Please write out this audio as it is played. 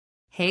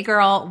Hey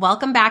girl,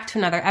 welcome back to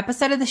another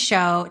episode of the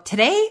show.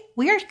 Today,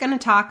 we are going to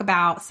talk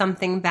about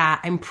something that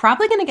I'm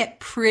probably going to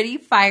get pretty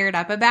fired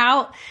up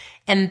about,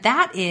 and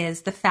that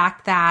is the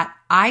fact that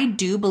I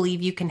do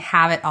believe you can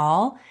have it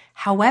all.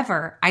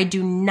 However, I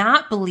do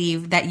not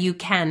believe that you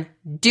can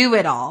do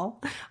it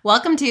all.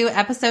 Welcome to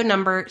episode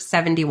number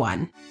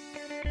 71.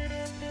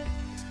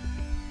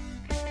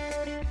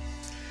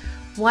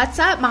 What's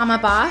up, Mama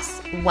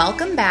Boss?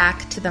 Welcome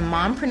back to the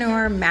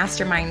Mompreneur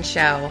Mastermind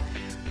Show.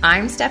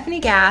 I'm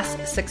Stephanie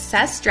Gass,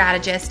 success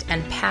strategist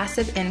and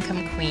passive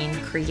income queen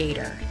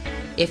creator.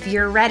 If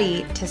you're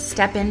ready to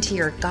step into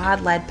your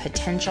God-led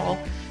potential,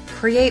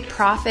 create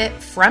profit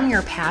from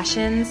your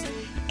passions,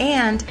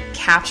 and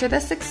capture the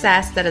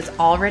success that is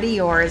already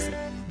yours,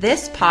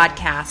 this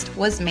podcast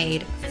was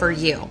made for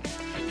you.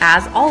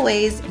 As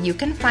always, you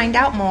can find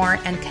out more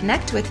and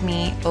connect with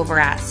me over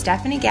at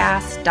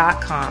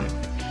stephaniegass.com.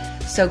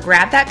 So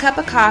grab that cup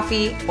of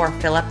coffee or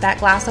fill up that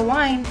glass of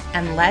wine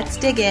and let's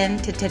dig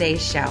into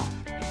today's show.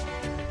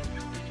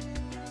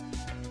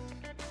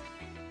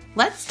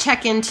 Let's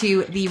check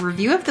into the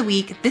review of the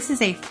week. This is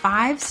a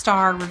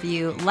 5-star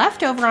review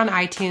left over on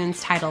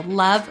iTunes titled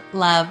Love,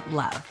 Love,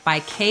 Love by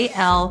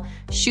KL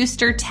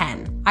Schuster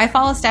 10. I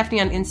follow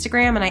Stephanie on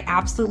Instagram and I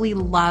absolutely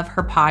love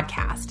her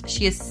podcast.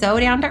 She is so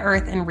down to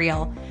earth and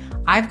real.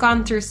 I've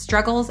gone through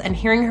struggles and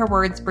hearing her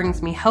words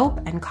brings me hope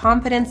and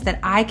confidence that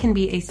I can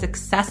be a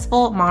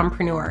successful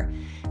mompreneur.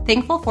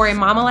 Thankful for a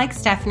mama like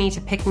Stephanie to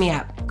pick me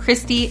up.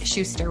 Christy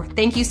Schuster.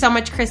 Thank you so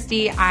much,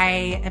 Christy.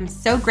 I am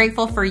so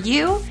grateful for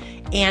you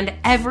and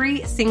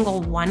every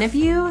single one of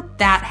you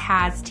that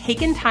has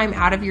taken time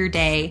out of your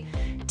day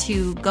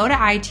to go to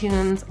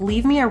iTunes,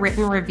 leave me a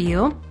written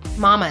review.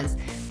 Mamas,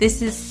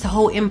 this is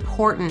so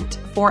important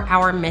for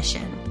our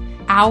mission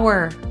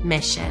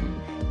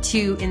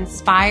to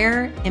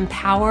inspire,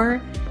 empower,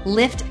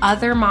 lift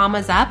other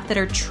mamas up that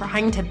are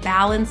trying to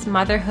balance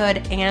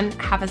motherhood and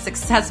have a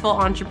successful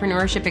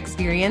entrepreneurship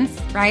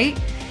experience, right?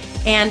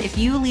 And if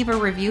you leave a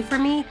review for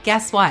me,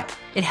 guess what?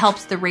 It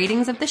helps the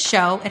ratings of the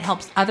show. It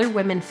helps other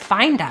women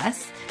find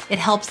us. It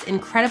helps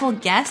incredible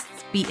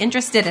guests be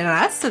interested in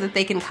us so that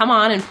they can come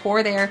on and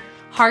pour their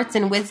hearts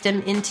and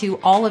wisdom into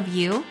all of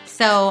you.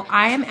 So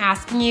I am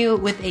asking you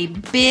with a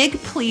big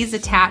please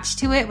attached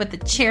to it with the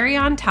cherry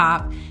on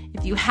top.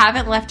 If you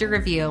haven't left a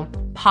review,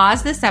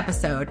 pause this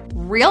episode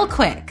real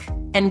quick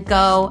and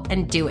go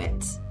and do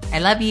it. I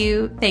love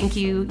you. Thank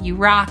you. You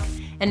rock.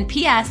 And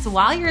P.S.,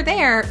 while you're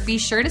there, be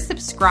sure to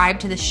subscribe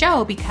to the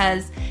show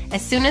because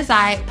as soon as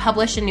I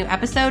publish a new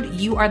episode,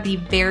 you are the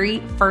very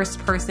first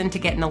person to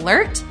get an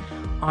alert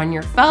on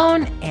your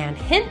phone. And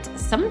hint,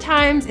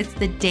 sometimes it's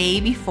the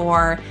day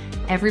before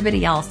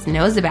everybody else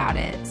knows about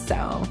it.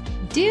 So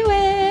do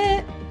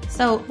it.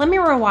 So let me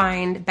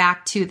rewind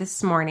back to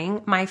this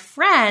morning. My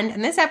friend,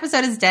 and this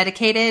episode is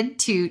dedicated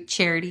to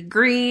Charity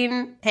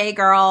Green. Hey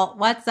girl,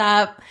 what's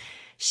up?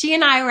 She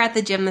and I were at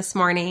the gym this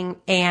morning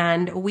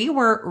and we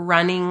were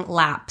running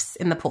laps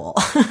in the pool.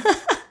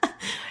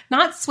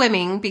 Not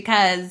swimming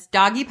because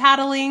doggy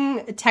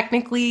paddling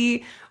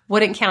technically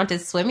wouldn't count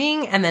as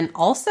swimming. And then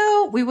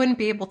also we wouldn't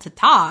be able to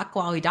talk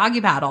while we doggy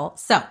paddle.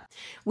 So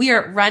we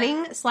are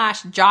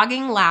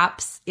running/jogging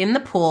laps in the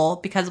pool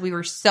because we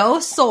were so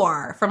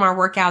sore from our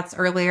workouts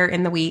earlier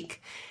in the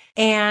week.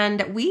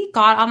 And we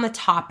got on the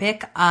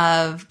topic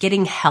of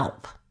getting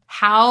help.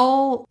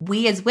 How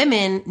we as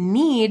women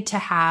need to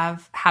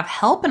have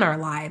help in our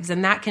lives.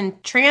 And that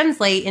can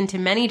translate into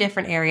many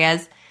different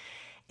areas.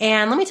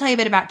 And let me tell you a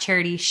bit about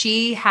Charity.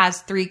 She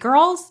has 3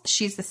 girls.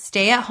 She's a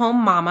stay-at-home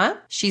mama.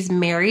 She's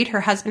married. Her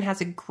husband has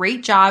a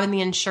great job in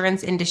the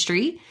insurance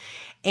industry.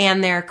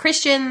 And they're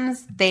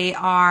Christians. They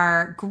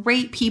are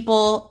great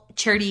people.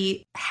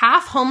 Charity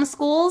half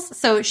homeschools.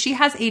 So she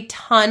has a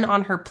ton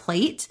on her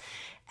plate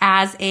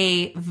as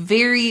a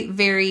very,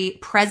 very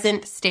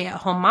present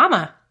stay-at-home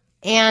mama.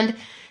 And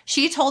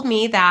she told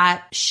me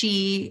that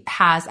she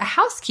has a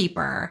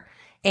housekeeper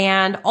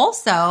and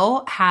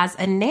also has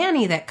a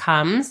nanny that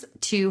comes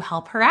to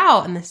help her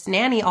out. And this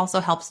nanny also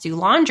helps do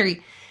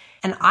laundry.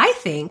 And I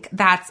think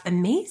that's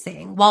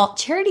amazing. Well,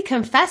 Charity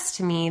confessed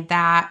to me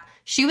that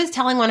she was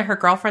telling one of her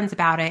girlfriends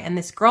about it. And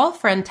this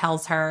girlfriend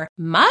tells her,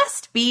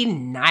 must be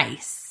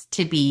nice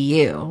to be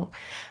you.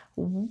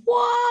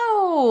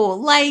 Whoa.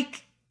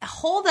 Like,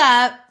 hold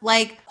up.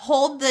 Like,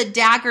 hold the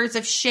daggers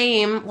of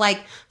shame.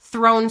 Like,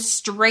 thrown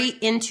straight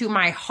into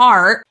my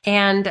heart.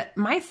 And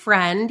my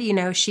friend,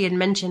 she had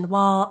mentioned,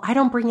 well, I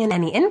don't bring in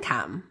any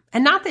income.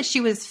 And not that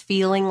she was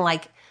feeling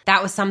like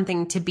that was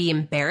something to be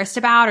embarrassed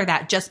about or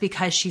that just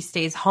because she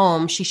stays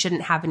home, she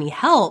shouldn't have any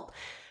help,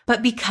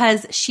 but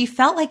because she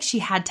felt like she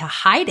had to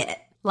hide it.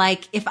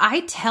 Like if I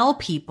tell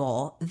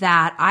people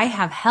that I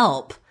have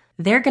help,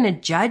 they're going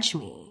to judge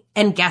me.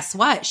 And guess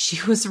what?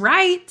 She was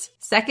right.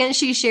 Second,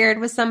 she shared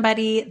with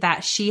somebody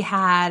that she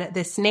had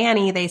this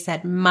nanny, they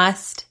said,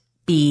 must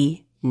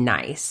be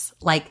nice.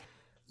 Like,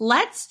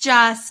 let's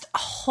just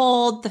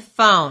hold the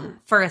phone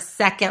for a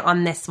second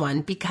on this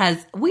one because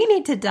we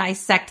need to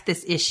dissect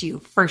this issue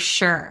for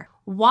sure.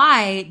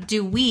 Why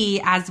do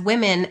we as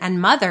women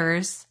and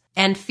mothers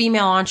and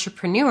female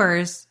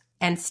entrepreneurs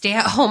and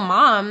stay-at-home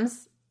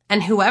moms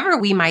and whoever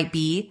we might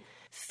be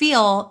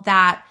feel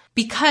that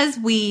because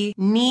we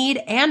need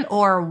and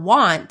or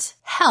want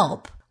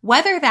help,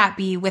 whether that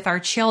be with our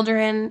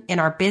children, in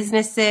our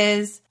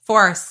businesses,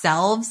 for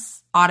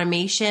ourselves,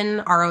 automation,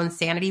 our own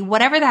sanity,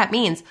 whatever that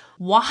means,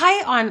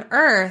 why on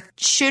earth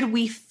should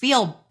we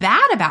feel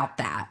bad about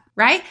that,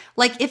 right?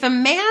 Like if a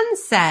man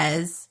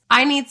says,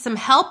 I need some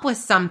help with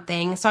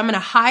something, so I'm going to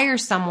hire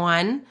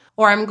someone,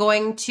 or I'm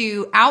going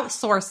to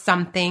outsource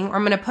something, or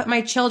I'm going to put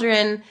my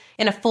children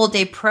in a full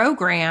day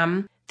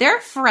program, their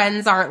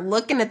friends aren't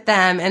looking at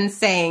them and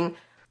saying,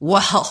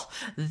 well,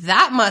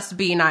 that must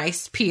be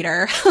nice,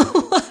 Peter.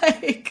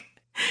 Like,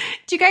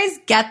 do you guys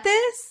get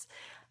this?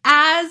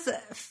 As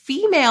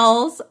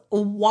females,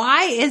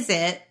 why is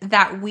it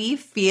that we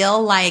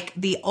feel like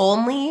the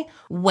only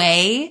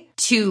way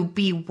to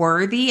be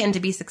worthy and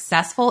to be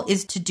successful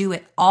is to do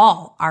it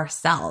all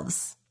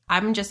ourselves?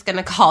 I'm just going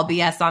to call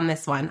BS on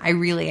this one. I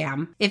really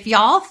am. If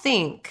y'all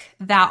think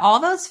that all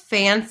those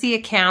fancy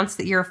accounts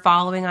that you're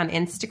following on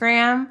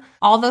Instagram,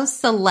 all those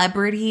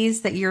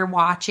celebrities that you're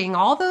watching,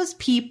 all those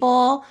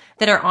people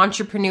that are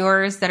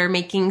entrepreneurs that are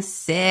making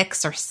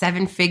 6 or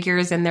 7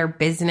 figures in their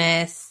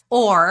business,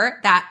 or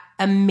that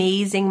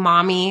amazing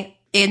mommy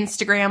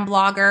Instagram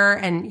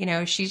blogger,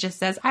 and she just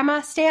says, I'm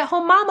a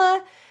stay-at-home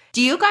mama.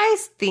 Do you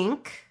guys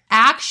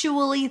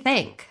actually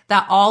think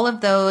that all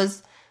of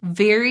those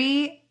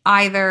very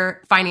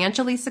either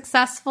financially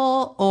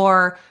successful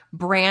or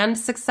brand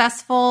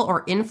successful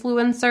or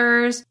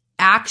influencers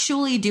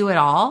actually do it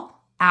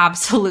all?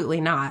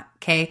 Absolutely not.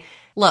 Okay.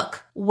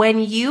 Look, when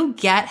you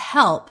get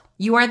help,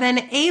 you are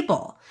then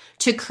able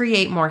to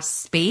create more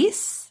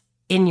space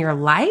in your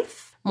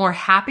life, more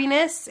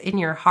happiness in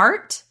your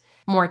heart,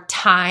 more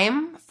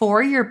time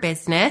for your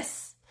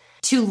business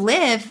to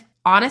live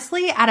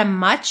honestly at a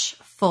much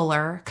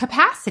fuller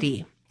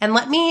capacity. And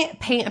let me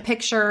paint a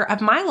picture of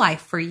my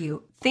life for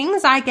you.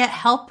 Things I get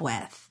help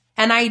with.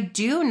 And I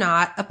do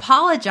not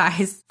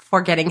apologize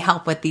for getting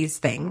help with these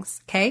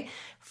things, okay?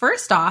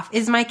 First off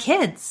is my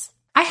kids.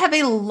 I have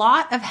a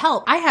lot of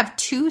help. I have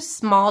 2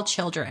 small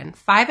children,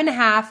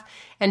 5.5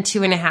 and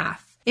 2.5.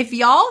 If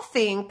y'all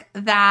think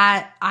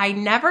that I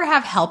never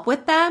have help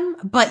with them,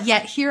 but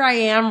yet here I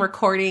am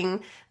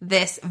recording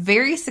this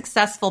very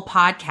successful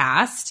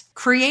podcast,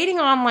 creating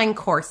online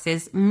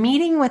courses,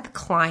 meeting with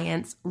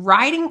clients,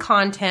 writing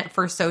content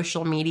for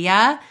social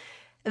media,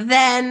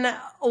 then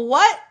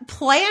what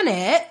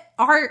planet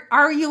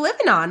are you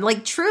living on?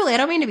 Like truly, I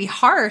don't mean to be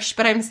harsh,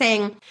 but I'm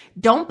saying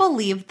don't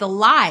believe the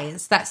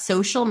lies that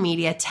social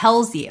media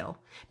tells you,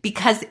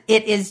 because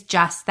it is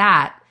just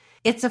that.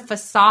 It's a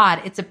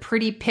facade. It's a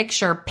pretty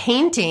picture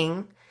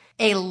painting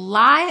a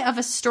lie of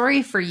a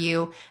story for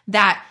you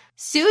that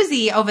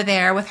Susie over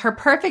there with her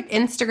perfect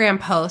Instagram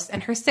post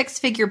and her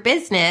 6-figure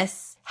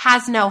business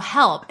has no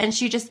help. And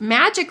she just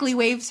magically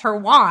waves her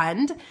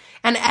wand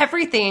and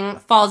everything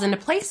falls into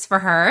place for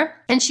her.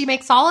 And she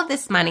makes all of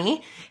this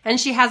money and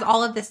she has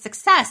all of this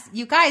success.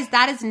 You guys,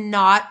 that is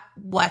not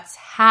what's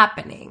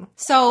happening.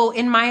 So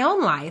in my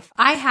own life,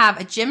 I have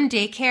a gym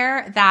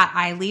daycare that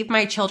I leave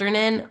my children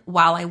in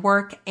while I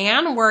work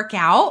and work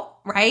out,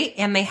 right?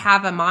 And they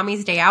have a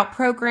mommy's day out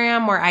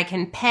program where I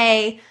can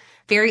pay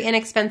very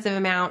inexpensive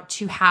amount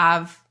to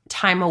have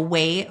time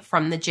away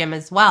from the gym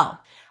as well.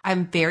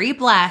 I'm very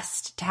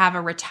blessed to have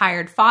a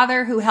retired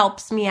father who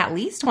helps me at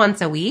least once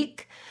a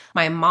week.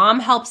 My mom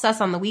helps us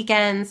on the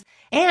weekends,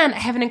 and I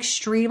have an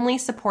extremely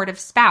supportive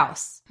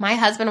spouse. My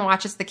husband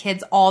watches the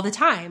kids all the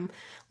time.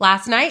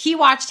 Last night, he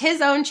watched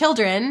his own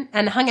children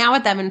and hung out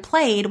with them and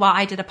played while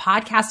I did a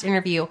podcast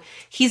interview.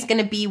 He's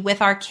going to be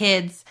with our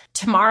kids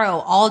tomorrow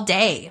all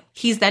day.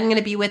 He's then going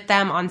to be with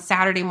them on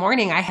Saturday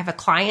morning. I have a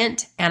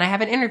client and I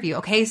have an interview.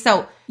 Okay.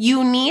 So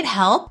you need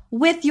help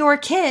with your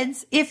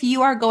kids if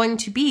you are going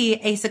to be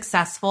a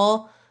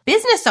successful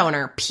business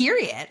owner,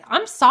 period.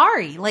 I'm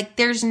sorry. Like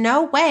there's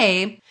no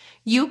way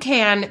you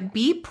can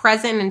be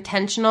present and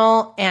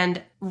intentional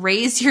and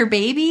raise your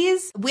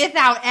babies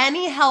without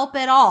any help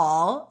at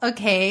all,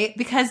 okay?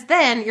 Because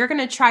then you're going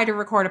to try to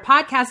record a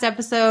podcast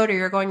episode or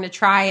you're going to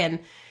try and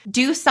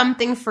do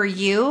something for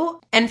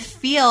you and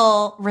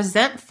feel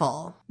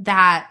resentful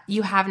that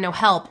you have no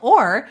help,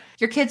 or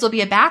your kids will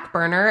be a back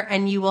burner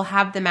and you will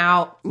have them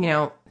out,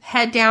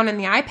 head down in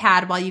the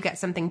iPad while you get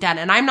something done.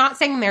 And I'm not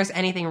saying there's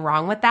anything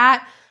wrong with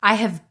that. I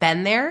have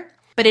been there,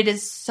 but it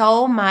is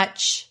so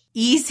much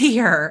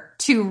easier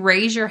to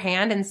raise your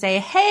hand and say,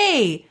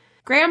 hey,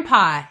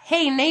 grandpa,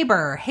 hey,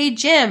 neighbor, hey,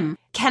 Jim,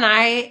 can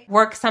I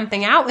work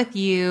something out with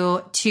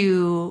you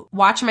to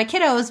watch my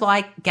kiddos while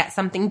I get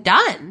something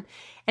done?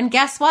 And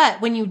guess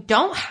what? When you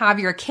don't have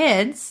your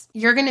kids,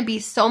 you're going to be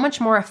so much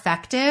more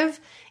effective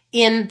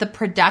in the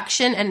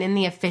production and in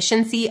the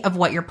efficiency of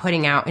what you're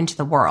putting out into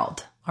the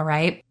world. All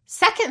right.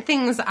 Second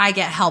thing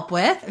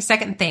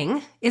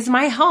is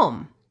my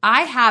home.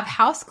 I have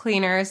house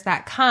cleaners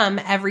that come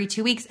every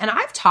 2 weeks, and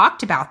I've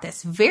talked about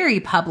this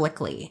very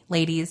publicly,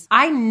 ladies.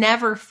 I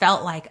never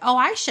felt like,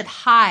 I should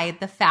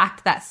hide the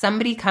fact that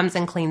somebody comes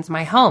and cleans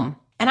my home.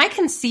 And I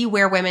can see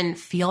where women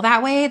feel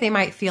that way. They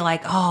might feel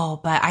like, oh,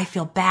 but I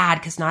feel bad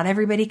because not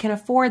everybody can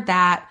afford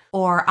that.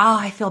 Or, oh,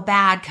 I feel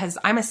bad because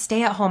I'm a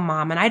stay-at-home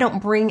mom and I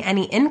don't bring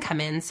any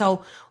income in.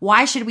 So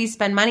why should we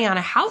spend money on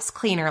a house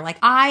cleaner? Like,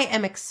 I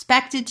am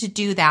expected to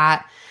do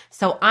that.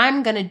 So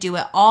I'm going to do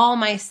it all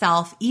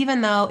myself,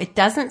 even though it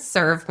doesn't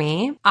serve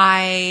me.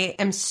 I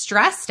am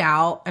stressed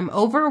out. I'm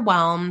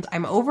overwhelmed.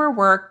 I'm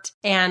overworked.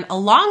 And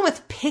along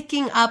with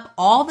picking up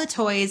all the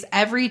toys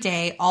every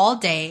day, all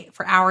day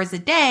for hours a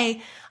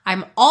day,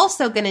 I'm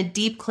also going to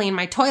deep clean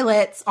my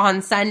toilets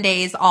on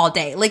Sundays all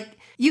day. Like,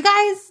 you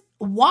guys,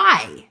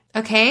 why?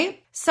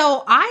 Okay.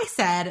 So I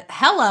said,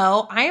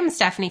 hello, I am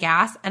Stephanie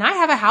Gass and I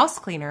have a house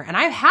cleaner and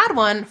I've had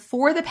one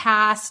for the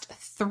past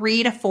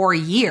 3 to 4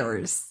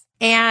 years.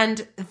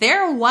 And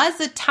there was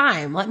a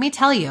time, let me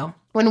tell you,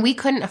 when we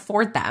couldn't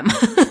afford them.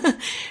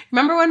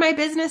 Remember when my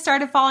business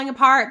started falling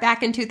apart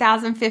back in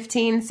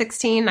 2015,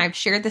 16? I've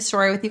shared this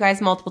story with you guys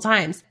multiple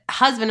times.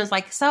 Husband was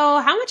like, so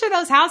how much are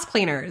those house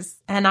cleaners?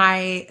 And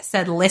I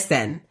said,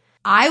 listen,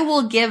 I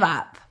will give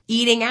up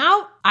eating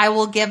out. I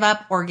will give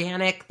up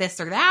organic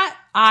this or that.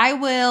 I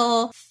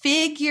will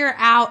figure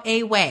out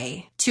a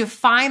way to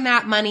find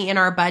that money in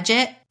our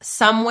budget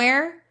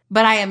somewhere.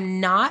 But I am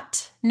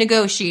not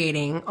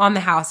negotiating on the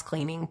house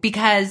cleaning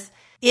because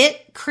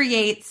it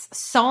creates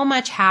so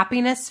much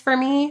happiness for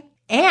me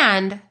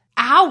and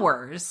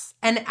hours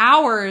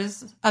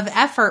of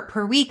effort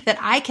per week that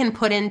I can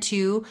put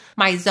into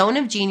my zone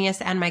of genius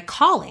and my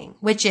calling,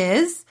 which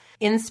is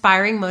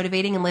inspiring,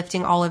 motivating, and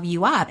lifting all of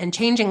you up and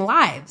changing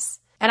lives.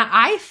 And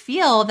I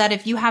feel that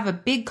if you have a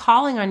big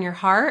calling on your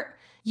heart,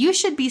 you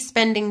should be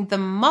spending the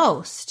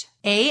most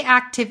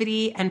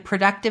activity and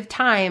productive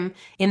time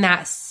in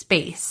that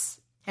space.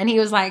 And he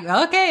was like,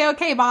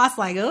 okay, boss.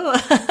 Like, oh,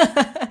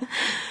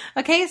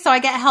 okay. So I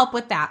get help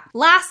with that.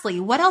 Lastly,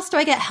 what else do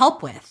I get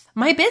help with?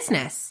 My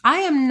business. I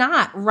am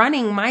not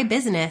running my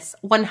business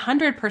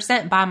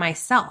 100% by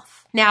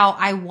myself. Now,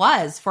 I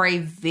was for a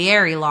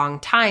very long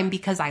time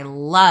because I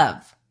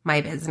love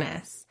my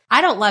business. I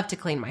don't love to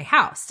clean my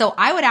house. So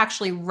I would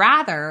actually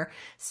rather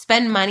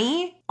spend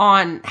money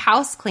on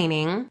house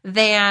cleaning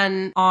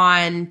than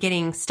on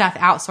getting stuff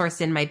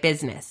outsourced in my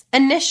business.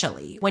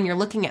 Initially, when you're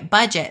looking at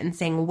budget and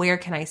saying, where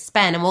can I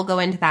spend? And we'll go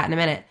into that in a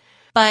minute.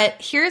 But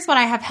here's what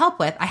I have help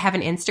with. I have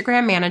an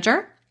Instagram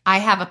manager. I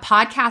have a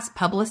podcast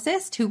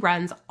publicist who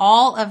runs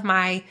all of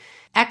my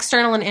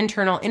external and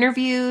internal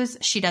interviews.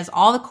 She does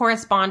all the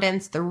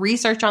correspondence, the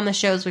research on the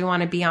shows we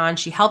want to be on.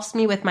 She helps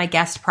me with my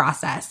guest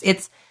process.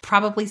 It's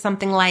probably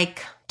something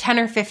like 10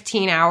 or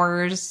 15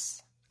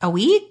 hours a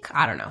week.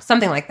 I don't know,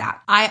 something like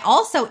that. I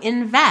also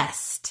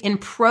invest in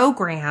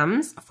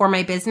programs for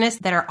my business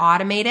that are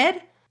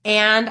automated.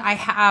 And I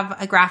have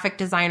a graphic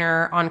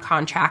designer on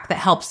contract that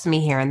helps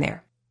me here and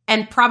there.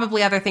 And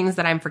probably other things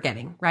that I'm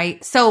forgetting,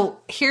 right? So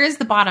here's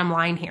the bottom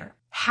line here.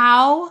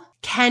 How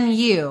can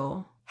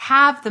you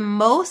have the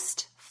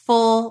most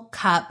full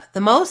cup,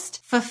 the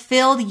most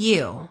fulfilled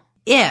you,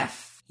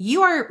 if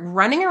you are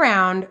running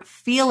around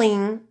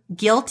feeling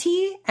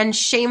guilty and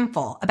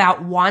shameful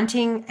about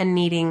wanting and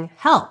needing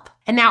help?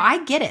 And now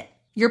I get it.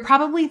 You're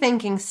probably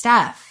thinking,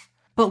 Steph,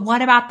 but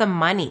what about the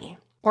money?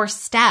 Or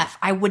Steph,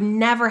 I would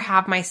never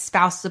have my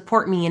spouse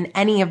support me in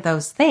any of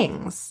those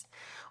things.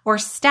 Or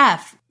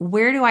Steph,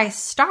 where do I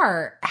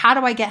start? How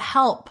do I get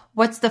help?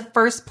 What's the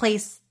first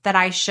place that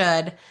I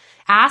should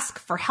ask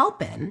for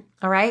help in?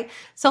 All right.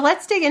 So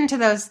let's dig into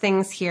those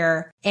things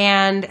here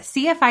and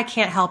see if I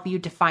can't help you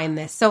define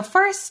this. So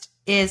first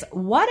is,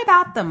 what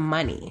about the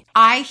money?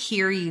 I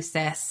hear you,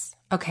 sis.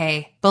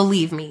 Okay.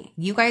 Believe me,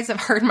 you guys have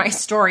heard my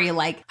story.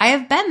 Like, I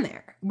have been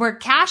there where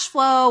cash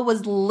flow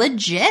was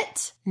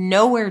legit,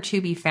 nowhere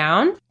to be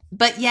found.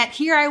 But yet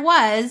here I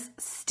was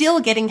still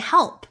getting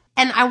help.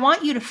 And I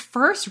want you to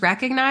first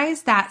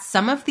recognize that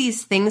some of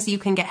these things you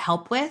can get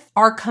help with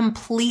are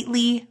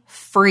completely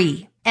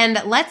free. And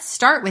let's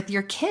start with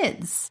your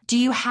kids. Do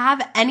you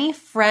have any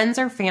friends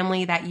or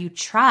family that you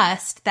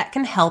trust that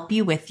can help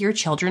you with your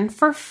children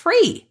for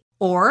free?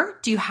 Or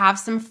do you have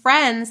some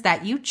friends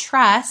that you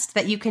trust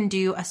that you can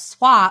do a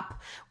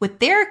swap with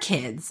their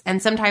kids?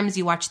 And sometimes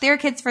you watch their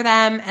kids for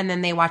them and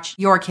then they watch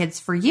your kids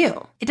for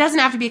you. It doesn't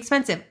have to be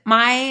expensive.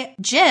 My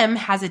gym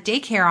has a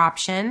daycare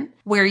option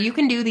where you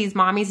can do these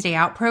mommy's day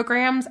out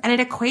programs and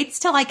it equates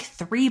to like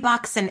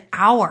 $3 an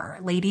hour,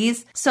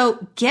 ladies.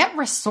 So get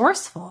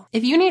resourceful.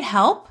 If you need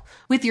help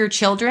with your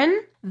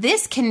children,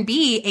 this can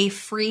be a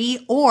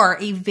free or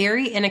a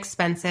very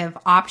inexpensive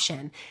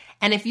option.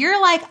 And if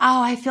you're like,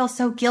 oh, I feel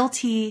so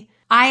guilty,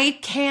 I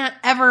can't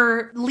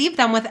ever leave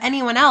them with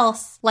anyone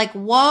else, like,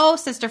 whoa,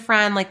 sister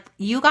friend, like,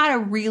 you got to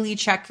really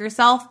check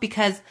yourself,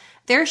 because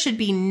there should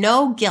be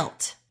no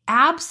guilt,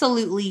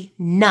 absolutely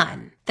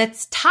none,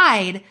 that's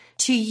tied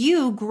to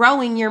you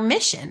growing your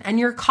mission and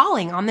your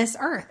calling on this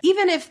earth.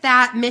 Even if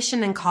that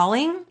mission and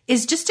calling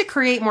is just to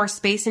create more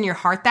space in your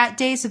heart that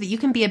day so that you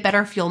can be a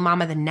better fueled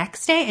mama the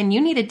next day, and you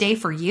need a day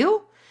for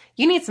you.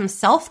 You need some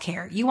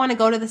self-care. You want to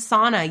go to the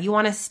sauna. You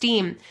want to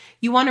steam.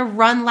 You want to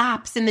run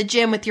laps in the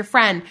gym with your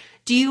friend.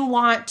 Do you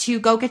want to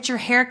go get your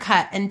hair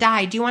cut and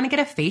dye? Do you want to get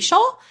a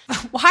facial?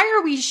 Why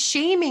are we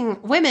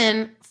shaming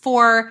women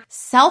for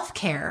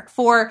self-care,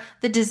 for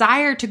the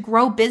desire to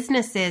grow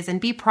businesses and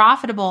be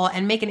profitable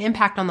and make an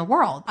impact on the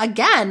world?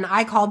 Again,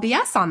 I call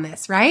BS on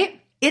this,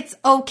 right? It's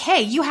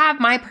okay. You have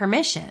my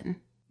permission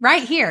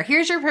right here.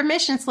 Here's your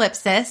permission slip,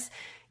 sis.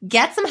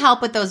 Get some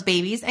help with those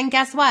babies. And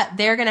guess what?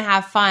 They're going to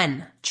have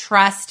fun.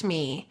 Trust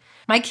me.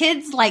 My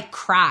kids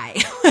cry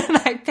when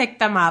I pick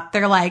them up.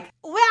 They're like,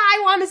 well,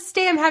 I want to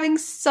stay. I'm having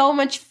so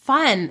much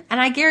fun.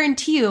 And I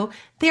guarantee you,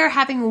 they're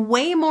having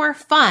way more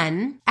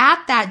fun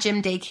at that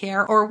gym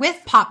daycare or with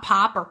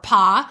Pop or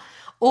Pa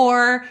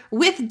or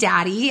with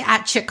Daddy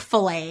at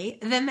Chick-fil-A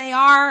than they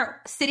are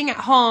sitting at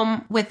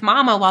home with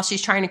Mama while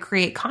she's trying to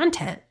create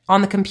content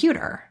on the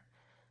computer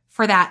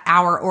for that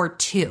hour or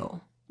two.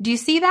 Do you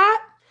see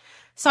that?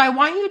 So I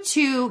want you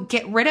to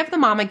get rid of the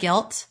mama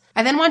guilt.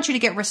 I then want you to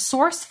get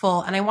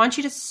resourceful, and I want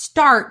you to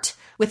start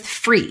with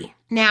free.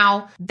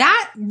 Now,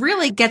 that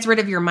really gets rid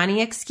of your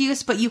money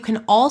excuse, but you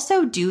can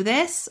also do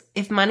this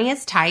if money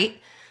is tight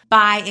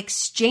by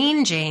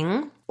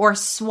exchanging or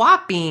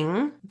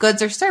swapping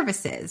goods or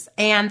services.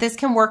 And this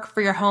can work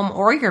for your home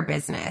or your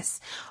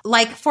business.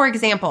 Like, for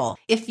example,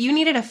 if you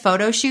needed a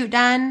photo shoot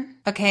done,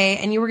 okay,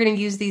 and you were going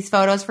to use these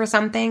photos for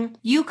something,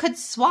 you could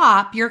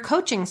swap your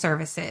coaching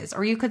services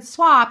or you could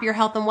swap your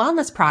health and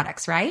wellness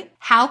products, right?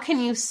 How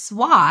can you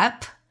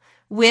swap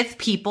with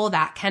people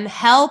that can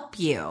help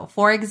you?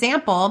 For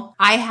example,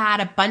 I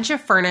had a bunch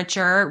of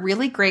furniture,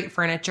 really great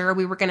furniture.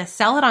 We were going to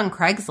sell it on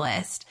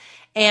Craigslist.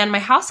 And my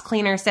house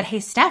cleaner said, hey,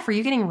 Steph, are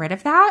you getting rid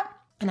of that?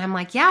 And I'm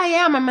like, yeah, I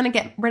am. I'm going to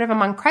get rid of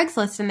them on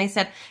Craigslist. And they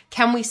said,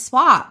 can we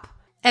swap?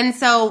 And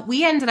so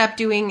we ended up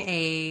doing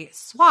a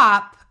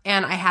swap,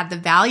 and I had the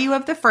value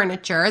of the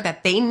furniture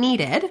that they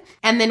needed.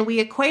 And then we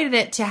equated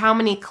it to how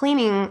many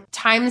cleaning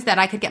times that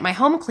I could get my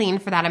home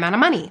cleaned for that amount of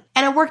money.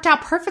 And it worked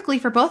out perfectly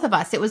for both of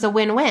us. It was a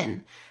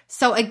win-win.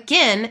 So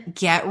again,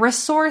 get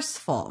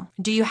resourceful.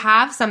 Do you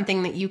have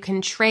something that you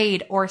can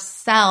trade or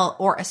sell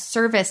or a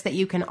service that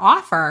you can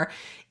offer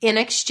in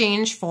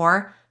exchange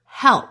for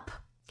help?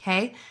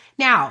 Okay.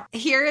 Now,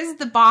 here is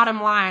the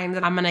bottom line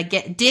that I'm going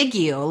to dig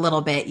you a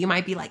little bit. You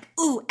might be like,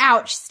 ooh,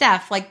 ouch,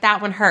 Steph, like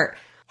that one hurt.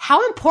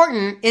 How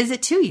important is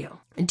it to you?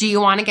 Do you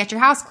want to get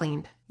your house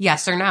cleaned?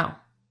 Yes or no?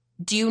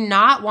 Do you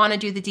not want to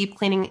do the deep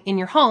cleaning in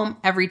your home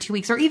every 2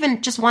 weeks or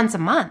even just once a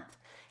month?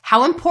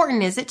 How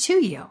important is it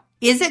to you?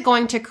 Is it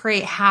going to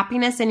create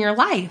happiness in your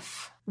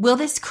life? Will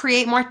this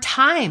create more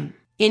time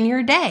in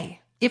your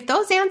day? If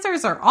those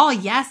answers are all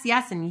yes,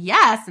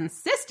 and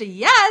sister,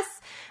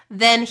 yes,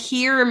 then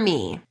hear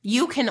me.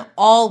 You can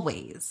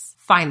always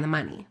find the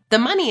money. The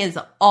money is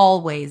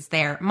always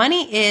there.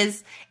 Money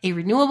is a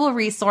renewable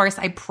resource.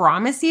 I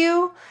promise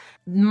you,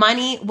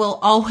 money will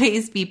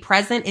always be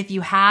present if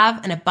you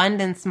have an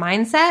abundance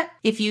mindset.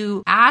 If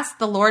you ask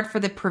the Lord for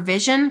the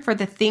provision for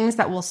the things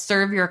that will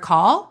serve your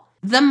call,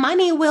 the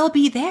money will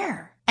be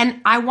there.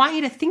 And I want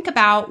you to think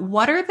about,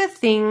 what are the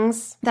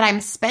things that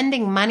I'm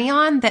spending money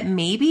on that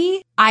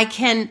maybe I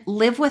can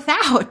live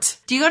without?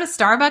 Do you go to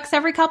Starbucks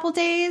every couple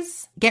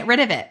days? Get rid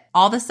of it.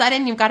 All of a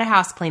sudden, you've got a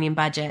house cleaning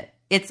budget.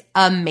 It's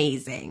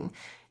amazing.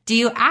 Do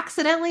you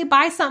accidentally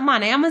buy something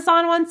on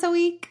Amazon once a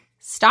week?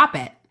 Stop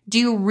it. Do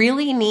you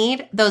really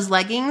need those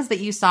leggings that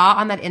you saw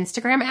on that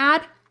Instagram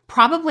ad?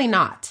 Probably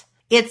not.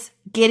 It's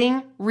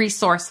getting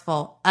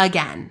resourceful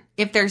again.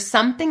 If there's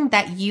something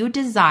that you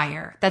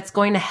desire that's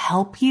going to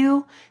help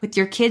you with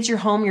your kids, your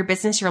home, your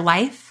business, your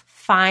life,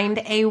 find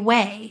a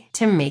way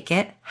to make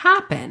it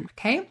happen.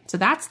 Okay. So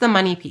that's the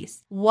money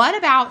piece. What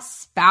about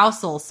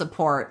spousal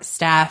support,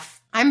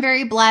 Steph? I'm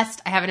very blessed.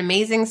 I have an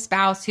amazing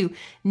spouse who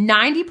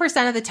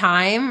 90% of the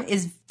time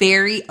is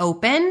very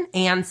open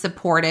and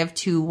supportive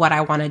to what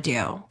I want to do.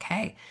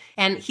 Okay.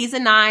 And he's a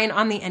 9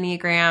 on the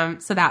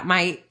Enneagram, so that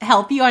might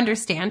help you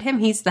understand him.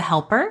 He's the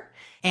helper,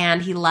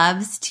 and he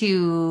loves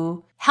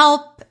to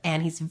help,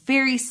 and he's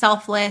very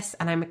selfless,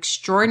 and I'm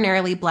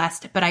extraordinarily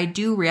blessed. But I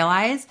do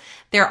realize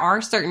there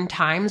are certain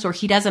times where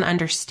he doesn't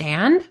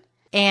understand,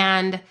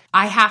 and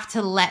I have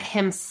to let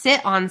him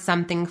sit on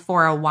something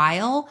for a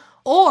while,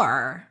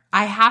 or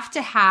I have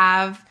to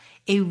have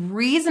a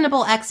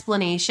reasonable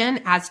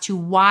explanation as to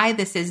why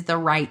this is the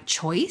right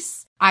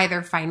choice,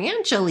 either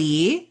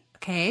financially,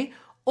 okay,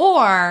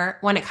 or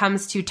when it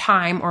comes to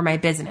time or my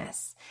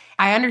business.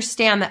 I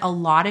understand that a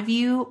lot of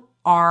you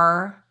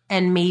are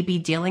and may be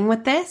dealing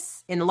with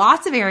this in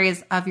lots of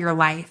areas of your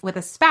life with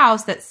a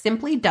spouse that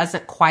simply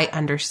doesn't quite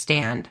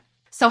understand.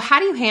 So how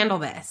do you handle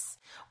this?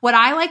 What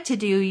I like to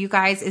do, you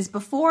guys, is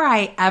before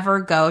I ever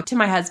go to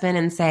my husband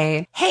and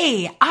say,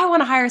 hey, I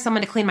want to hire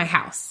someone to clean my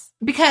house.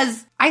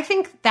 Because I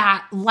think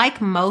that,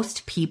 like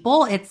most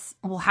people, it's,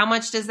 well, how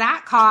much does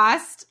that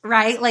cost,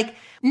 right? Like,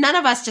 none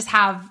of us just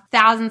have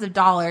thousands of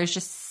dollars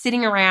just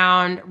sitting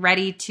around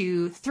ready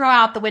to throw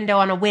out the window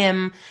on a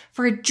whim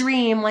for a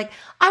dream. Like,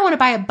 I want to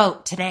buy a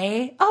boat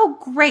today. Oh,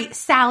 great,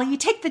 Sally, you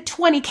take the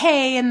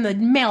 $20K in the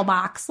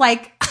mailbox.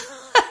 Like,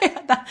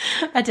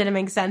 That didn't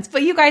make sense,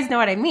 but you guys know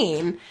what I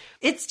mean.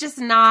 It's just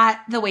not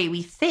the way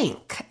we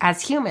think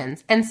as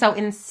humans. And so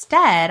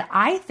instead,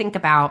 I think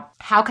about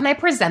how can I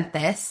present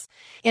this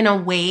in a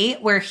way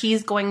where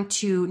he's going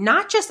to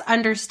not just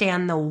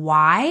understand the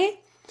why,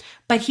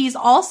 but he's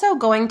also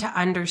going to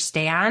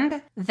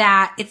understand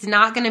that it's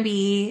not going to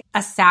be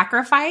a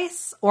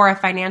sacrifice or a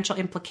financial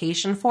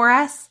implication for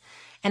us.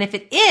 And if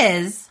it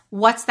is,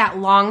 what's that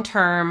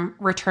long-term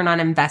return on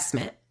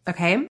investment?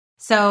 Okay.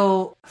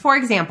 So for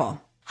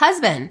example,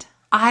 husband,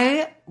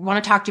 I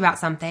want to talk to you about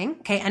something.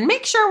 Okay. And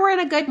make sure we're in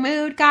a good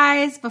mood,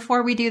 guys,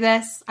 before we do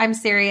this. I'm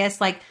serious.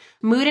 Like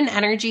mood and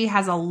energy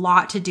has a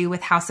lot to do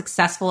with how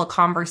successful a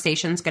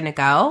conversation's going to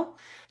go.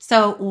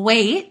 So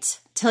wait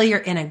till you're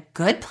in a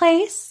good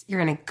place. You're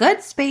in a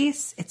good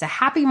space. It's a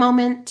happy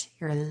moment.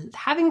 You're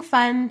having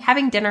fun,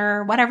 having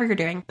dinner, whatever you're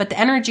doing, but the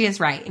energy is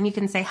right. And you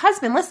can say,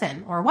 husband,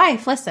 listen, or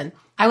wife, listen,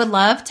 I would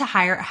love to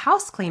hire a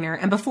house cleaner.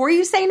 And before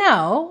you say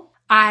no,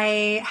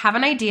 I have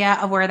an idea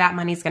of where that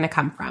money's going to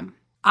come from.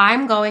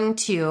 I'm going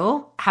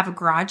to have a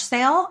garage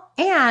sale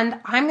and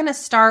I'm going to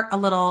start a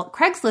little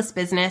Craigslist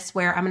business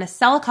where I'm going to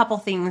sell a couple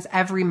things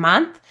every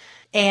month.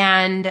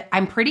 And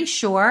I'm pretty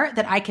sure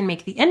that I can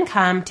make the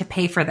income to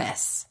pay for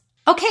this.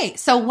 Okay,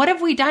 so what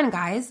have we done,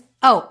 guys?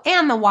 Oh,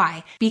 and the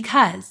why.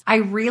 Because I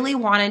really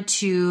wanted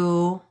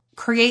to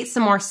create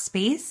some more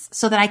space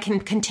so that I can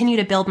continue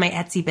to build my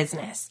Etsy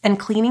business. And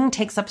cleaning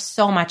takes up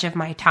so much of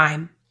my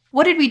time.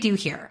 What did we do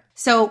here?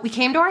 So we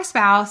came to our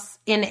spouse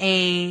in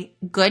a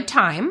good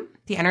time.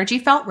 The energy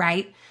felt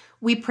right.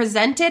 We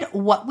presented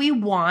what we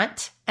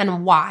want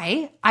and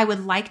why. I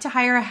would like to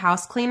hire a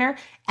house cleaner.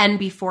 And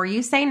before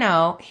you say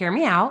no, hear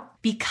me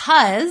out,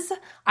 because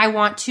I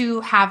want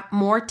to have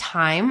more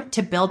time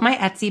to build my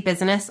Etsy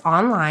business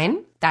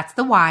online. That's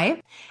the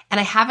why. And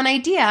I have an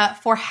idea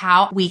for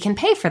how we can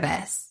pay for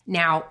this.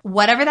 Now,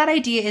 whatever that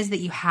idea is that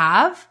you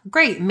have,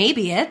 great.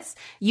 Maybe it's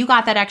you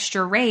got that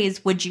extra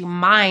raise. Would you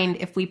mind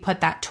if we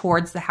put that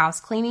towards the house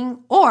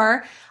cleaning?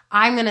 Or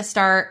I'm going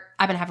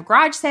to have a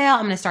garage sale.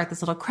 I'm going to start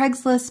this little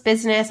Craigslist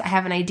business. I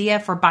have an idea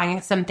for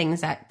buying some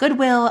things at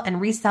Goodwill and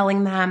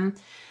reselling them.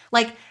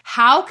 Like,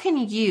 how can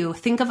you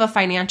think of a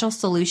financial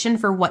solution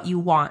for what you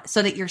want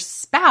so that your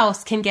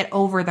spouse can get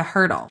over the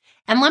hurdle?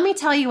 And let me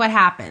tell you what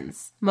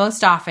happens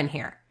most often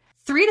here.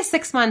 3 to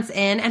 6 months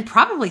in, and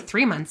probably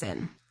 3 months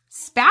in,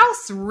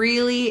 spouse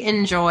really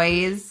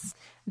enjoys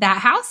that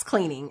house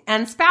cleaning.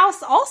 And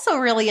spouse also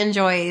really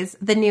enjoys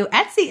the new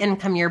Etsy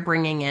income you're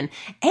bringing in.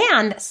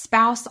 And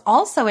spouse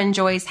also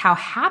enjoys how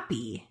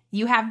happy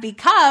you have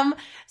become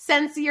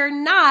since you're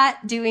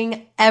not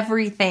doing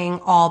everything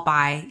all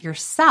by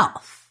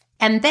yourself.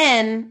 And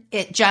then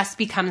it just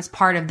becomes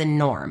part of the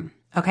norm.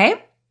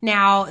 Okay?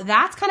 Now,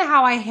 that's kind of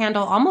how I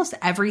handle almost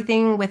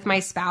everything with my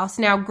spouse.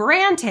 Now,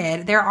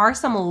 granted, there are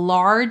some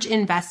large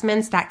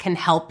investments that can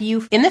help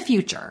you in the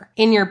future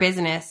in your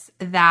business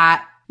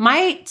that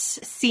might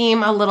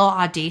seem a little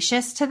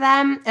audacious to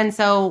them. And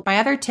so my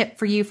other tip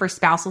for you for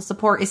spousal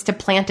support is to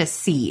plant a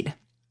seed.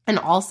 And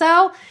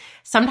also,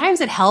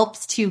 sometimes it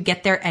helps to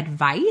get their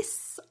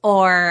advice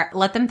or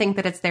let them think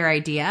that it's their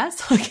idea.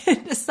 So get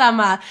into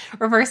some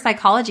reverse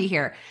psychology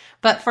here.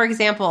 But for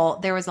example,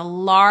 there was a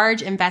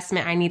large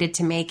investment I needed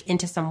to make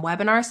into some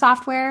webinar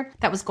software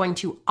that was going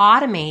to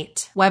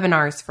automate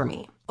webinars for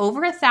me.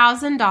 Over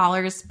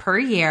 $1,000 per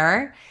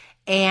year.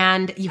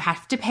 And you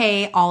have to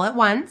pay all at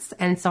once.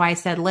 And so I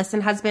said,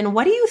 listen, husband,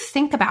 what do you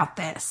think about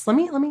this?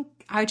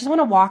 I just want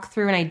to walk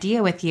through an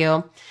idea with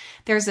you.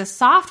 There's a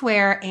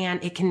software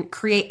and it can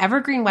create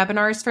evergreen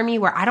webinars for me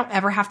where I don't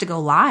ever have to go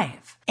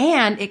live.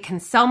 And it can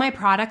sell my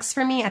products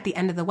for me at the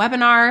end of the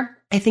webinar.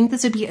 I think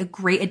this would be a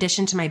great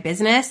addition to my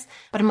business,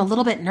 but I'm a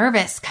little bit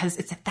nervous because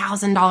it's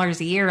 $1,000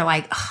 a year.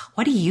 Like,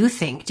 what do you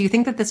think? Do you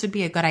think that this would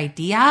be a good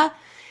idea?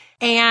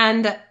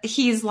 And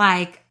he's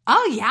like,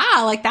 oh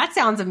yeah, like that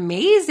sounds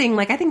amazing.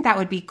 Like, I think that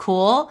would be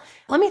cool.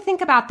 Let me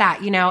think about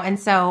that, And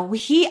so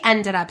he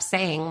ended up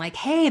saying like,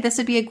 hey, this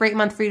would be a great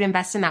month for you to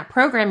invest in that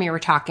program you were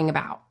talking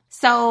about.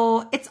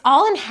 So it's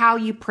all in how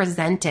you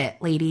present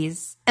it,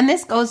 ladies. And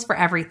this goes for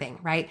everything,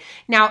 right?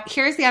 Now,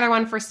 here's the other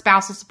one for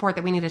spousal support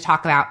that we need to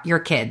talk about, your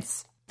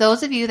kids.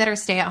 Those of you that are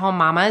stay-at-home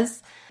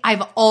mamas,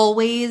 I've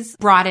always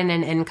brought in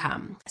an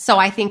income. So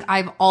I think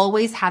I've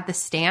always had the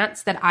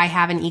stance that I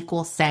have an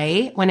equal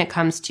say when it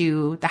comes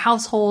to the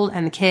household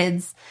and the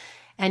kids.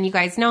 And you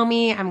guys know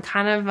me, I'm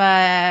kind of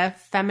a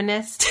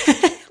feminist,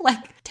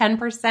 like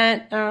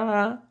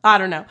 10%, I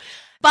don't know.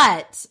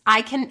 But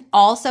I can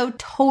also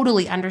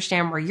totally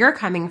understand where you're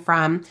coming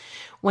from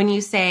when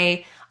you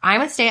say,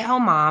 I'm a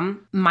stay-at-home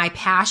mom. My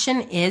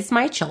passion is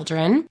my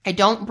children. I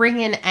don't bring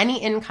in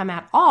any income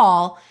at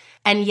all.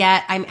 And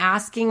yet I'm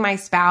asking my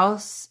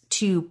spouse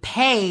to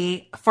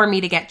pay for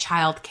me to get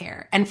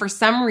childcare. And for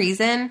some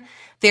reason,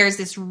 there's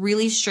this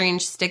really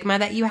strange stigma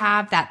that you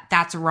have that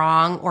that's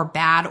wrong or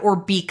bad, or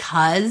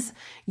because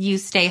you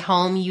stay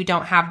home, you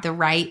don't have the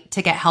right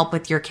to get help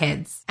with your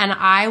kids. And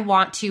I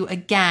want to,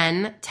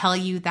 again, tell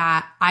you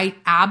that I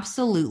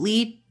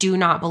absolutely do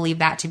not believe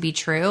that to be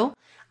true.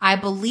 I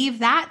believe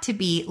that to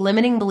be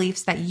limiting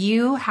beliefs that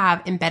you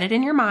have embedded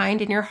in your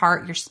mind, in your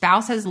heart, your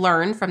spouse has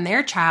learned from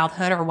their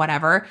childhood or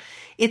whatever.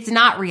 It's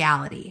not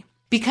reality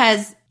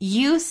because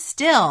you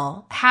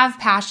still have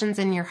passions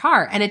in your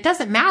heart. And it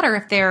doesn't matter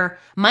if they're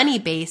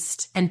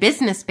money-based and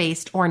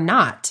business-based or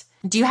not.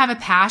 Do you have a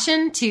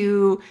passion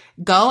to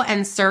go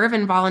and serve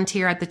and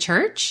volunteer at the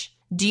church?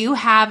 Do you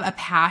have a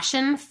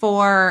passion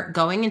for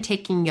going and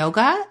taking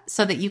yoga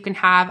so that you can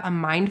have a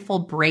mindful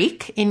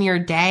break in your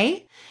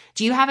day?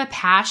 Do you have a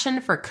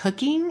passion for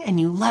cooking and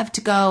you love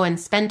to go and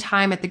spend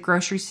time at the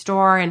grocery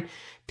store and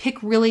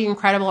pick really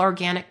incredible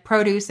organic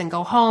produce and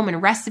go home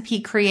and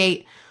recipe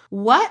create?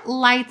 What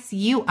lights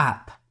you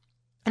up?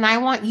 And I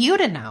want you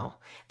to know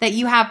that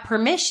you have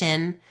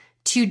permission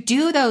to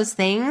do those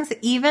things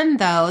even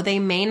though they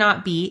may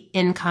not be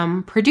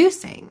income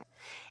producing.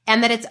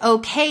 And that it's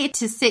okay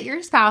to sit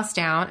your spouse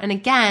down and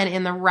again,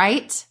 in the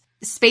right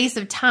space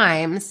of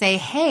time, say,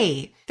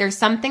 hey, there's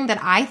something that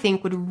I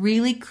think would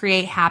really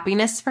create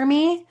happiness for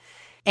me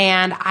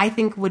and I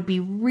think would be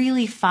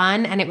really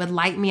fun and it would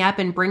light me up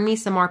and bring me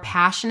some more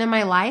passion in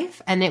my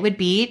life. And it would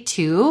be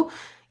to,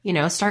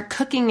 start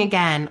cooking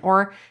again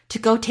or to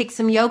go take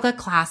some yoga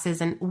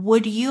classes. And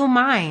would you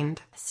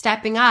mind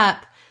stepping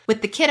up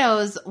with the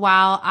kiddos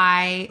while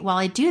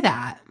I do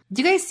that?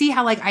 Do you guys see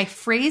how I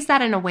phrase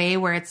that in a way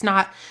where it's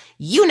not,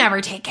 you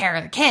never take care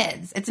of the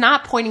kids. It's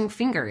not pointing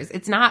fingers.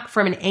 It's not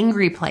from an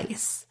angry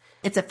place.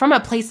 It's from a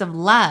place of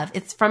love.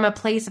 It's from a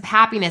place of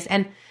happiness.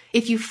 And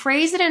if you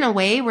phrase it in a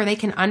way where they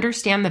can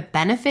understand the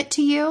benefit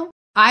to you,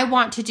 I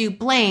want to do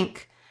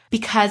blank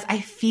because I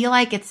feel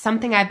like it's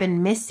something I've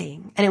been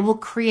missing and it will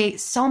create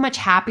so much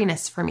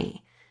happiness for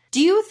me. Do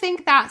you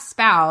think that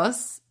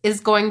spouse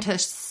is going to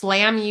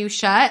slam you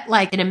shut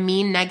in a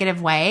mean,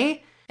 negative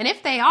way? And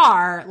if they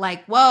are,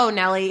 whoa,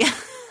 Nellie,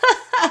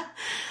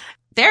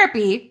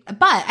 therapy.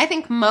 But I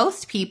think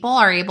most people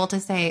are able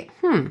to say,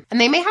 and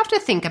they may have to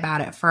think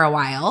about it for a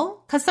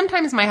while. Because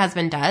sometimes my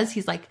husband does.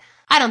 He's like,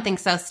 I don't think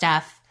so,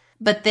 Steph.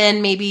 But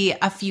then maybe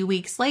a few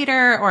weeks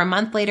later or a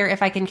month later,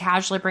 if I can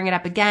casually bring it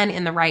up again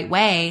in the right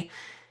way,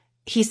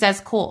 he says,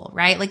 cool,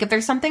 right? If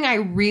there's something I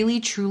really,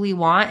 truly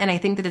want, and I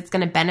think that it's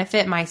going to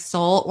benefit my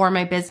soul or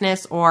my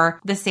business or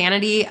the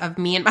sanity of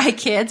me and my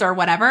kids or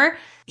whatever,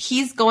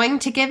 he's going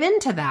to give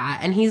into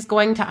that and he's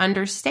going to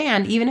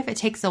understand, even if it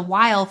takes a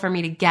while for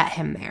me to get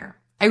him there.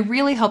 I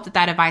really hope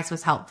that advice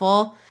was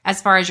helpful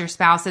as far as your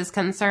spouse is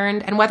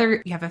concerned. And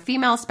whether you have a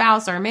female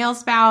spouse or a male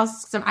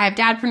spouse, I have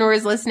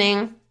dadpreneurs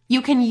listening,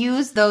 you can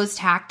use those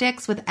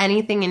tactics with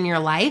anything in your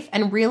life.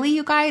 And really,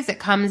 you guys, it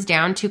comes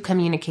down to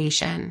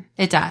communication.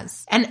 It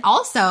does. And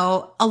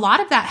also, a lot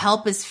of that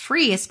help is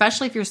free,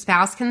 especially if your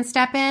spouse can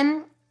step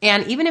in.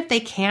 And even if they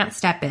can't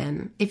step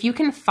in, if you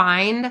can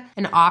find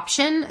an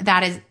option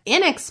that is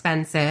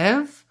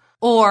inexpensive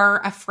or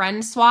a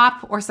friend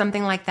swap or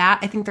something like that,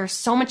 I think there's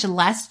so much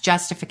less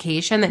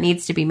justification that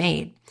needs to be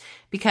made.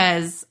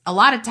 Because a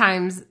lot of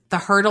times the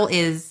hurdle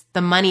is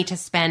the money to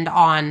spend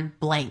on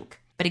blank.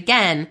 But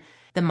again,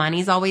 the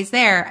money's always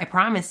there. I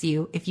promise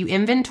you, if you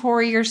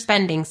inventory your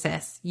spending,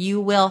 sis,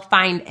 you will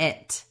find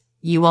it.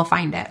 You will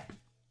find it.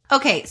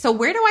 Okay, so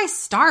where do I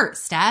start,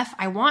 Steph?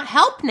 I want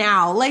help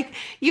now.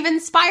 You've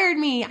inspired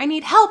me. I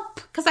need help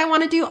because I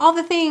want to do all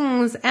the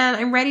things and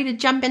I'm ready to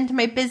jump into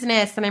my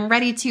business and I'm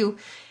ready to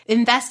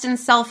invest in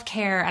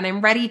self-care and I'm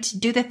ready to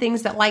do the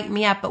things that light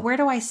me up. But where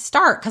do I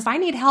start? Because I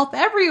need help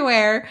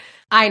everywhere.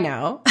 I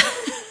know.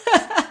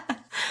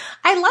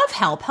 I love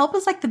help. Help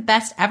is the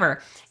best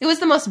ever. It was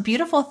the most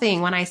beautiful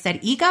thing when I said,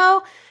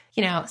 ego,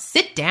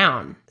 sit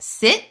down.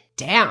 Sit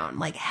down.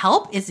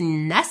 Help is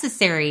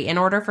necessary in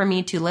order for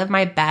me to live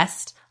my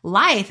best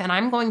life. And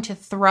I'm going to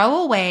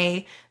throw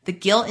away the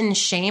guilt and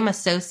shame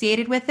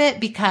associated with it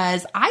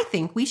because I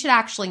think we should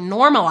actually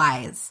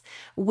normalize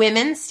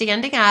women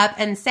standing up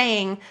and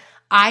saying,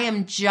 I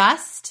am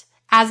just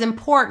as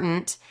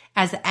important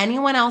as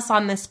anyone else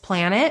on this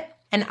planet.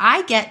 And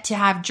I get to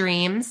have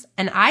dreams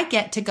and I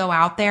get to go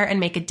out there and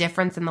make a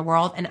difference in the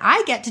world. And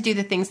I get to do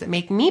the things that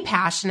make me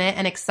passionate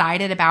and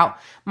excited about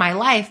my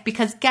life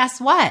because guess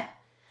what?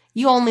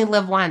 You only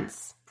live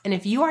once. And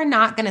if you are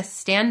not going to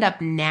stand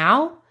up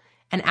now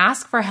and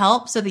ask for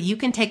help so that you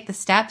can take the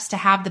steps to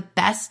have the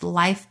best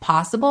life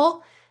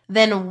possible,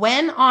 then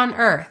when on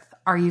earth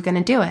are you going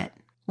to do it?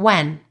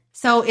 When?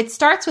 So it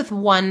starts with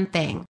one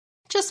thing,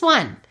 just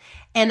one.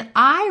 And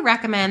I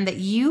recommend that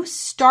you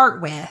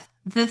start with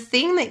the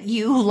thing that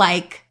you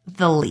like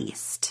the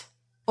least.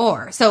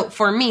 So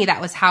for me, that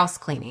was house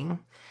cleaning.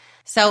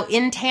 So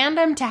in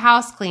tandem to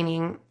house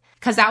cleaning,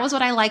 because that was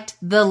what I liked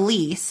the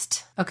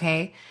least,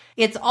 okay?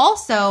 It's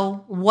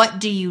also what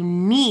do you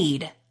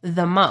need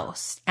the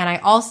most? And I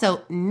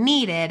also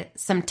needed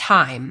some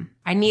time.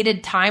 I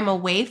needed time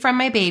away from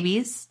my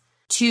babies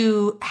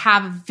to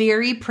have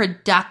very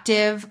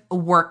productive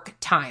work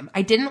time.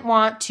 I didn't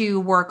want to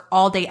work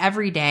all day,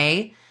 every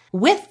day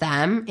with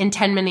them in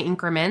 10-minute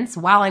increments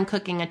while I'm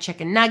cooking a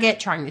chicken nugget,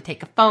 trying to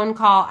take a phone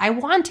call. I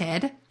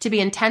wanted to be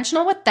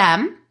intentional with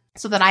them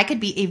so that I could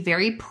be a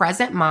very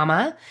present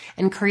mama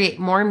and create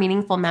more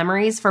meaningful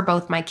memories for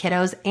both my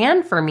kiddos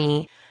and for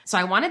me. So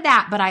I wanted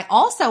that, but I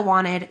also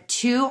wanted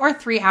 2 or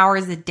 3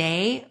 hours a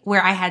day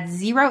where I had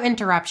zero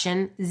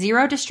interruption,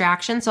 zero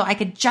distraction, so I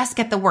could just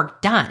get the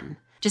work done,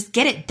 just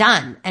get it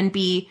done and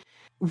be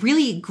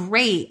really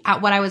great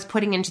at what I was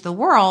putting into the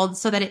world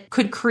so that it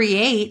could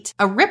create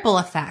a ripple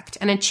effect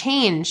and a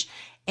change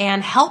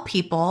and help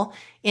people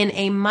in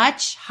a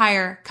much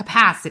higher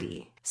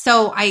capacity.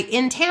 So I,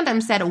 in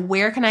tandem, said,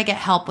 where can I get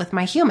help with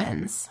my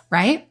humans,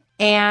 right?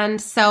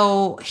 And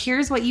so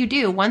here's what you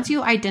do. Once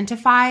you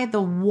identify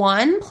the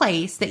one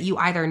place that you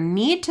either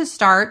need to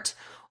start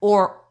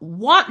or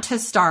want to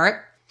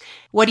start,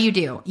 what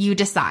do? You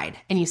decide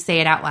and you say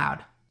it out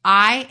loud.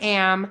 I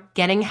am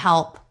getting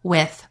help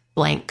with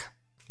blank.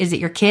 Is it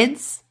your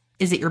kids?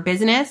 Is it your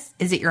business?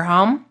 Is it your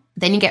home?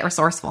 Then you get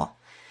resourceful.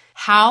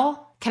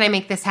 How can I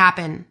make this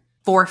happen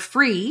for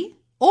free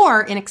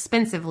or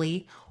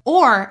inexpensively?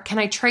 Or can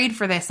I trade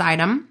for this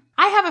item?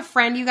 I have a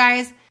friend, you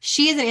guys.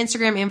 She is an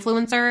Instagram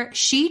influencer.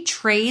 She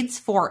trades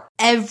for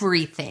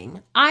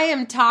everything. I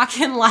am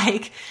talking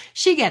like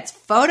she gets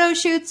photo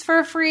shoots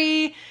for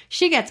free.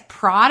 She gets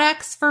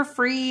products for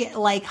free,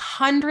 like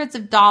hundreds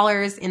of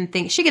dollars in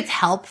things. She gets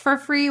help for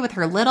free with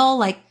her little,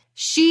 like,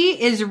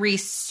 she is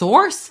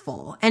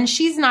resourceful and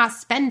she's not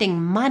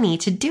spending money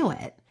to do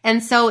it.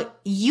 And so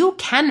you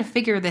can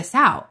figure this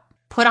out.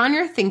 Put on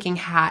your thinking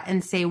hat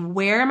and say,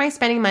 where am I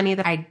spending money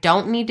that I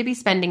don't need to be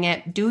spending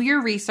it? Do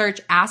your research,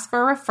 ask for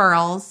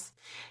referrals.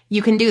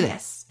 You can do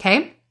this.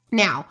 Okay.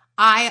 Now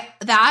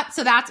that's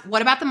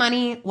what about the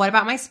money? What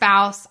about my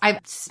spouse? I've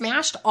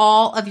smashed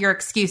all of your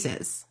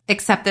excuses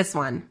except this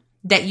one,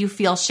 that you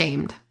feel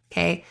shamed.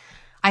 Okay.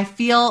 I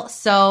feel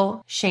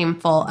so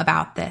shameful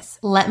about this.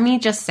 Let me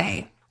just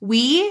say,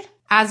 we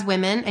as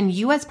women and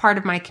you as part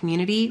of my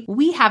community,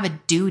 we have a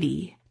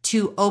duty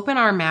to open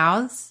our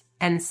mouths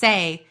and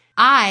say,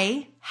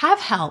 I have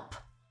help.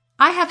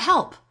 I have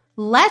help.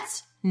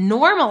 Let's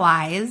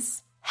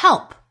normalize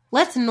help.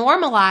 Let's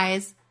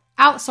normalize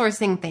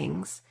outsourcing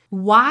things.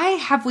 Why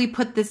have we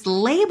put this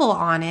label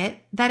on it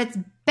that it's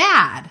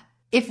bad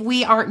if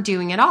we aren't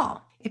doing it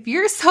all? If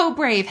you're so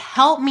brave,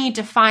 help me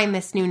define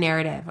this new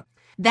narrative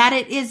that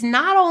it is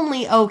not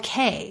only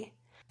okay,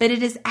 but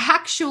it is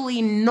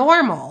actually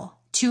normal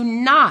to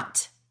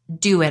not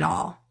do it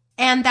all.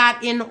 And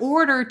that in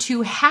order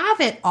to have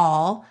it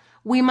all,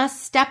 we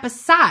must step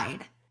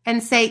aside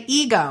and say,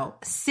 ego,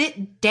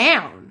 sit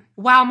down,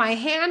 while my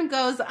hand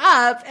goes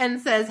up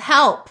and says,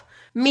 help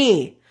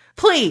me,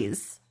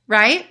 please,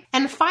 right?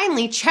 And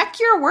finally, check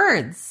your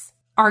words.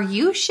 Are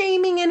you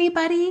shaming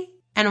anybody?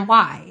 And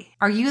why?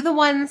 Are you the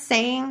one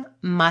saying,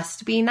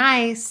 must be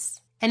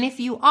nice? And if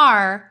you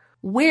are,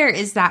 where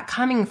is that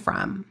coming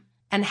from?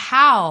 And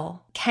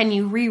how can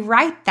you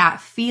rewrite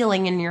that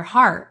feeling in your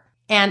heart?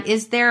 And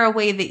is there a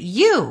way that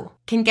you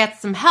can get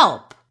some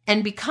help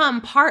and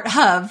become part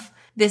of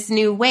this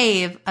new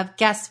wave of,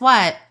 guess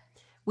what?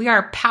 We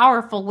are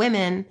powerful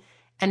women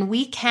and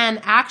we can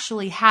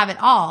actually have it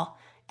all.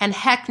 And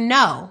heck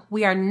no,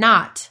 we are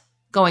not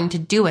going to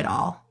do it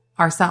all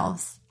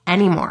ourselves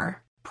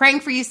anymore. Praying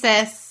for you,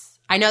 sis.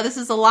 I know this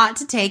is a lot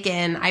to take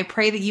in. I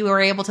pray that you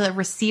are able to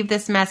receive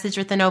this message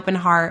with an open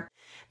heart.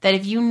 That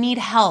if you need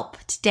help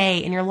today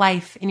in your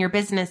life, in your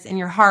business, in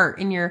your heart,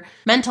 in your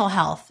mental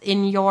health,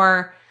 in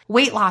your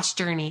weight loss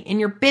journey, in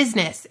your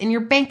business, in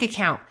your bank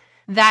account,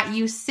 that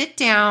you sit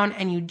down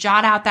and you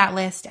jot out that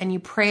list and you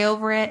pray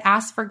over it,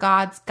 ask for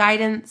God's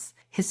guidance,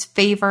 His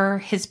favor,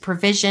 His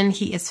provision.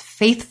 He is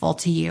faithful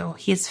to you.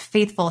 He is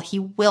faithful. He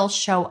will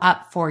show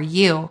up for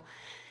you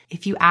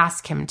if you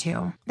ask Him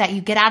to. That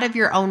you get out of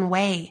your own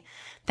way,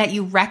 that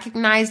you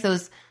recognize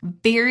those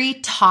very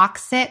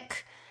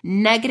toxic,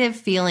 negative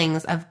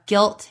feelings of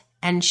guilt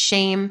and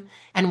shame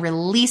and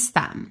release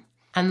them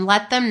and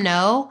let them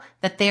know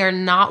that they are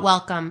not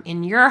welcome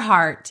in your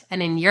heart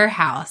and in your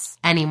house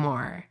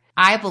anymore.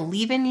 I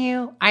believe in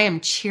you. I am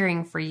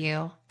cheering for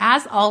you.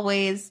 As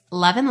always,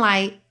 love and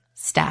light,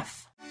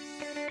 Steph.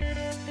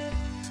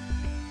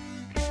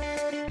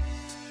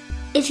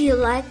 If you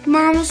like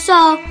Mama's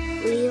Talk,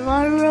 leave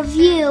a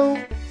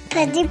review.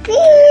 Pretty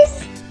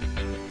please.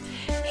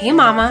 Hey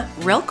mama,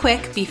 real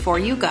quick before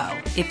you go,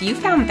 if you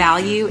found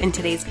value in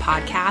today's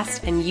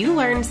podcast and you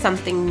learned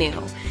something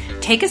new,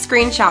 take a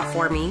screenshot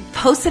for me,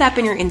 post it up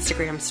in your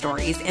Instagram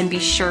stories, and be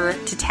sure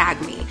to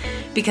tag me,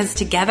 because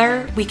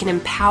together we can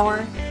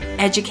empower,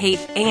 educate,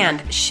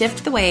 and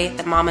shift the way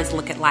that mamas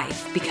look at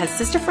life. Because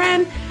sister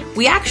friend,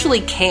 we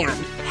actually can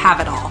have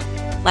it all.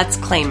 Let's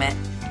claim it.